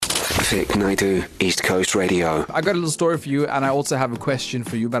Vic Naidu, East Coast Radio. I got a little story for you, and I also have a question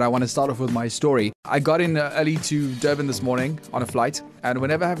for you, but I want to start off with my story. I got in early to Durban this morning on a flight, and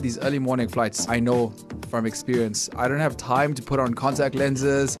whenever I have these early morning flights, I know from experience, I don't have time to put on contact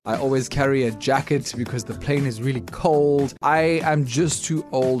lenses. I always carry a jacket because the plane is really cold. I am just too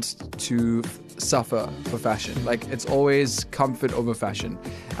old to suffer for fashion. Like, it's always comfort over fashion.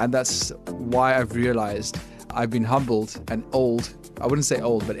 And that's why I've realized I've been humbled and old. I wouldn't say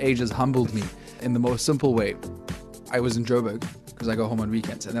old, but age has humbled me in the most simple way. I was in Joburg because I go home on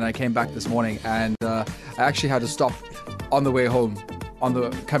weekends, and then I came back this morning, and I actually had to stop on the way home,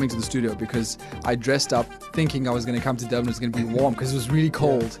 coming to the studio, because I dressed up thinking I was going to come to Durban. It was going to be warm because it was really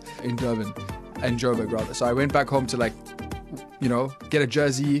cold in Durban, and Joburg rather. So I went back home to get a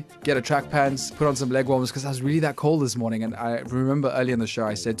jersey, get a track pants, put on some leg warmers because I was really that cold this morning. And I remember early in the show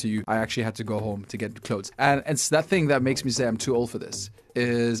I said to you I actually had to go home to get clothes. And it's that thing that makes me say I'm too old for this,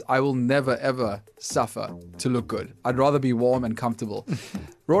 is I will never ever suffer to look good. I'd rather be warm and comfortable.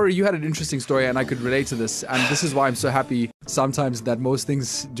 Rory, you had an interesting story and I could relate to this, and this is why I'm so happy sometimes that most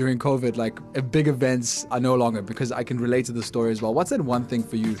things during COVID, like big events, are no longer, because I can relate to the story as well. What's that one thing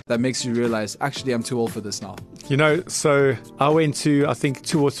for you that makes you realize, actually, I'm too old for this now? So I went to, I think,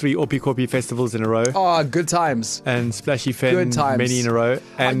 2 or 3 Oppie festivals in a row. Oh, good times. And Splashy Fen, many in a row.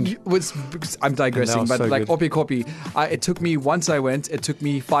 And I'm digressing, but so like good. Oppie, it took me, once I went, it took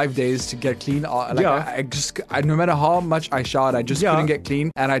me 5 days to get clean. I no matter how much I showered, I just couldn't get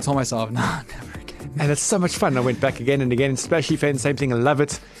clean. And I told myself, no, never again. And it's so much fun. I went back again and again. Splashy Fen, same thing. I love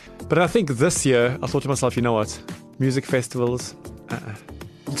it. But I think this year, I thought to myself, you know what? Music festivals. I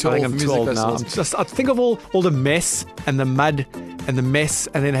think I'm too old now. I think of all the mess and the mud and the mess,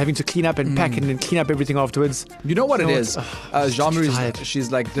 and then having to clean up and pack and then clean up everything afterwards. You know what it is? Jean-Marie,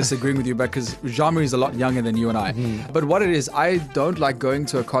 she's like disagreeing with you because Jean-Marie is a lot younger than you and I. But what it is, I don't like going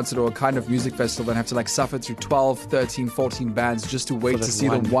to a concert or a kind of music festival and have to like suffer through 12, 13, 14 bands just to wait to see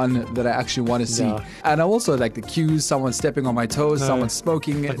the one that I actually want to see. And I also like the cues, someone stepping on my toes, someone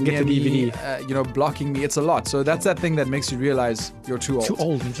smoking near me, blocking me. It's a lot. So that's that thing that makes you realize you're too old. Too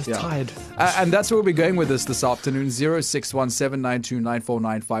old. I'm just tired. And that's where we'll be going with this afternoon.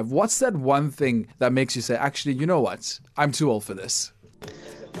 0617929495. What's that one thing that makes you say, actually, you know what? I'm too old for this.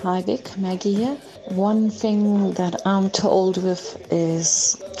 Hi Vic, Maggie here. One thing that I'm too old with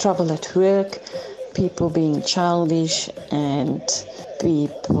is trouble at work, people being childish and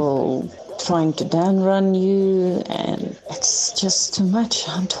people trying to downrun you, and it's just too much.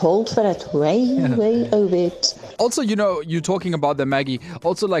 I'm too old for that. Way over it. Also, you're talking about the Maggie,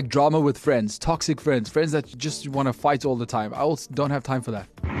 also like drama with friends, toxic friends that you just want to fight all the time. I also don't have time for that.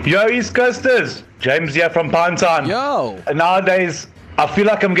 Yo, East Coasters, James here from Pinetown. Yo. Nowadays, I feel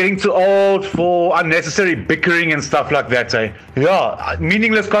like I'm getting too old for unnecessary bickering and stuff like that.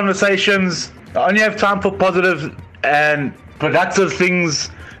 Meaningless conversations. I only have time for positive and productive things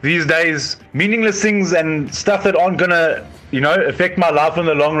these days. Meaningless things and stuff that aren't gonna, affect my life in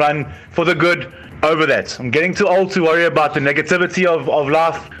the long run for the good. Over that. I'm getting too old to worry about the negativity of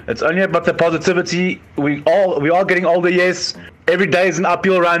life. It's only about the positivity. We are getting older, yes. Every day is an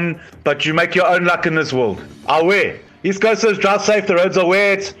uphill run, but you make your own luck in this world. Aware. East Coasters, drive safe, the roads are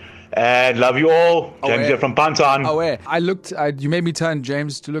wet. And love you all. James here from Pinetown. Aware. You made me turn,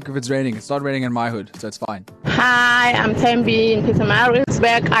 James, to look if it's raining. It's not raining in my hood, so it's fine. Hi, I'm Tembi in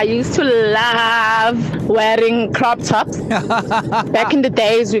Pietermaritzburg. I used to love wearing crop tops. Back in the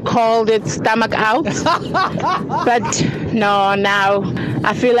days, we called it stomach out. But no, now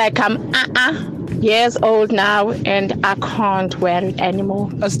I feel like I'm years old now, and I can't wear it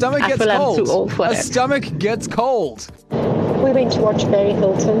anymore. A stomach gets cold. I'm too old for a that. stomach gets cold. We went to watch Barry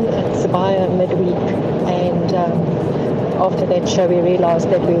Hilton at Sabaya midweek, and after that show we realised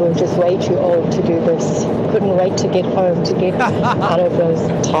that we were just way too old to do this. Couldn't wait to get home, to get out of those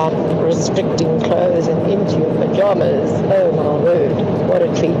tight, restricting clothes and into your pyjamas. Oh my word, what a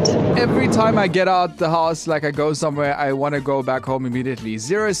treat. Every time I get out the house, like I go somewhere, I want to go back home immediately.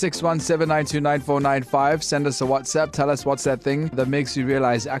 0617929495. Send us a WhatsApp. Tell us what's that thing that makes you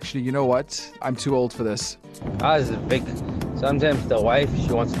realize, actually, you know what? I'm too old for this. Vic. Sometimes the wife,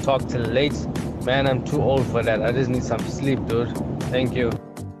 she wants to talk till late. Man, I'm too old for that. I just need some sleep, dude. Thank you.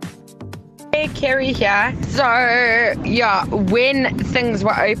 Hey, Kerry here. So, when things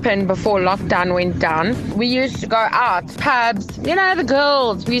were open before lockdown went down, we used to go out, pubs, the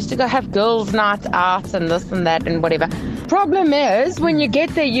girls. We used to go have girls' night out and this and that and whatever. Problem is, when you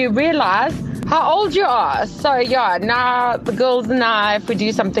get there, you realize how old you are. So, now the girls and I, if we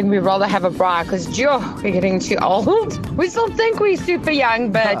do something, we'd rather have a bra because, we're getting too old. We still think we're super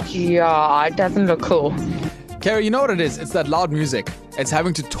young, but, it doesn't look cool. Kerry, you know what it is? It's that loud music. It's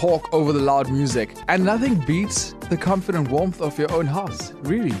having to talk over the loud music. And nothing beats the comfort and warmth of your own house.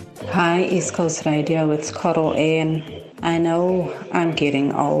 Really. Hi, East Coast Radio. It's Coral Ann. I know I'm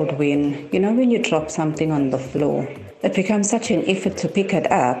getting old when you drop something on the floor. It becomes such an effort to pick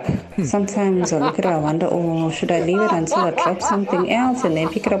it up. Sometimes I look at it, I wonder, should I leave it until I drop something else and then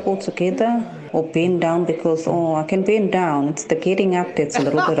pick it up all together? Or bend down because, I can bend down. It's the getting up that's a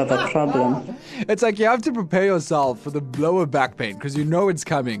little bit of a problem. It's like you have to prepare yourself for the lower back pain because you know it's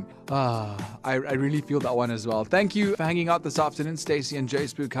coming. I really feel that one as well. Thank you for hanging out this afternoon. Stacey and Jay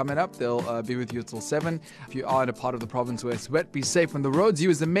Spoo coming up. They'll be with you till 7. If you are in a part of the province where it's wet, be safe on the roads. You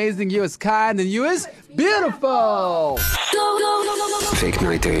is amazing, you is kind, and you is beautiful. Fig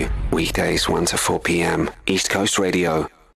Naidu, weekdays 1 to 4 p.m. East Coast Radio.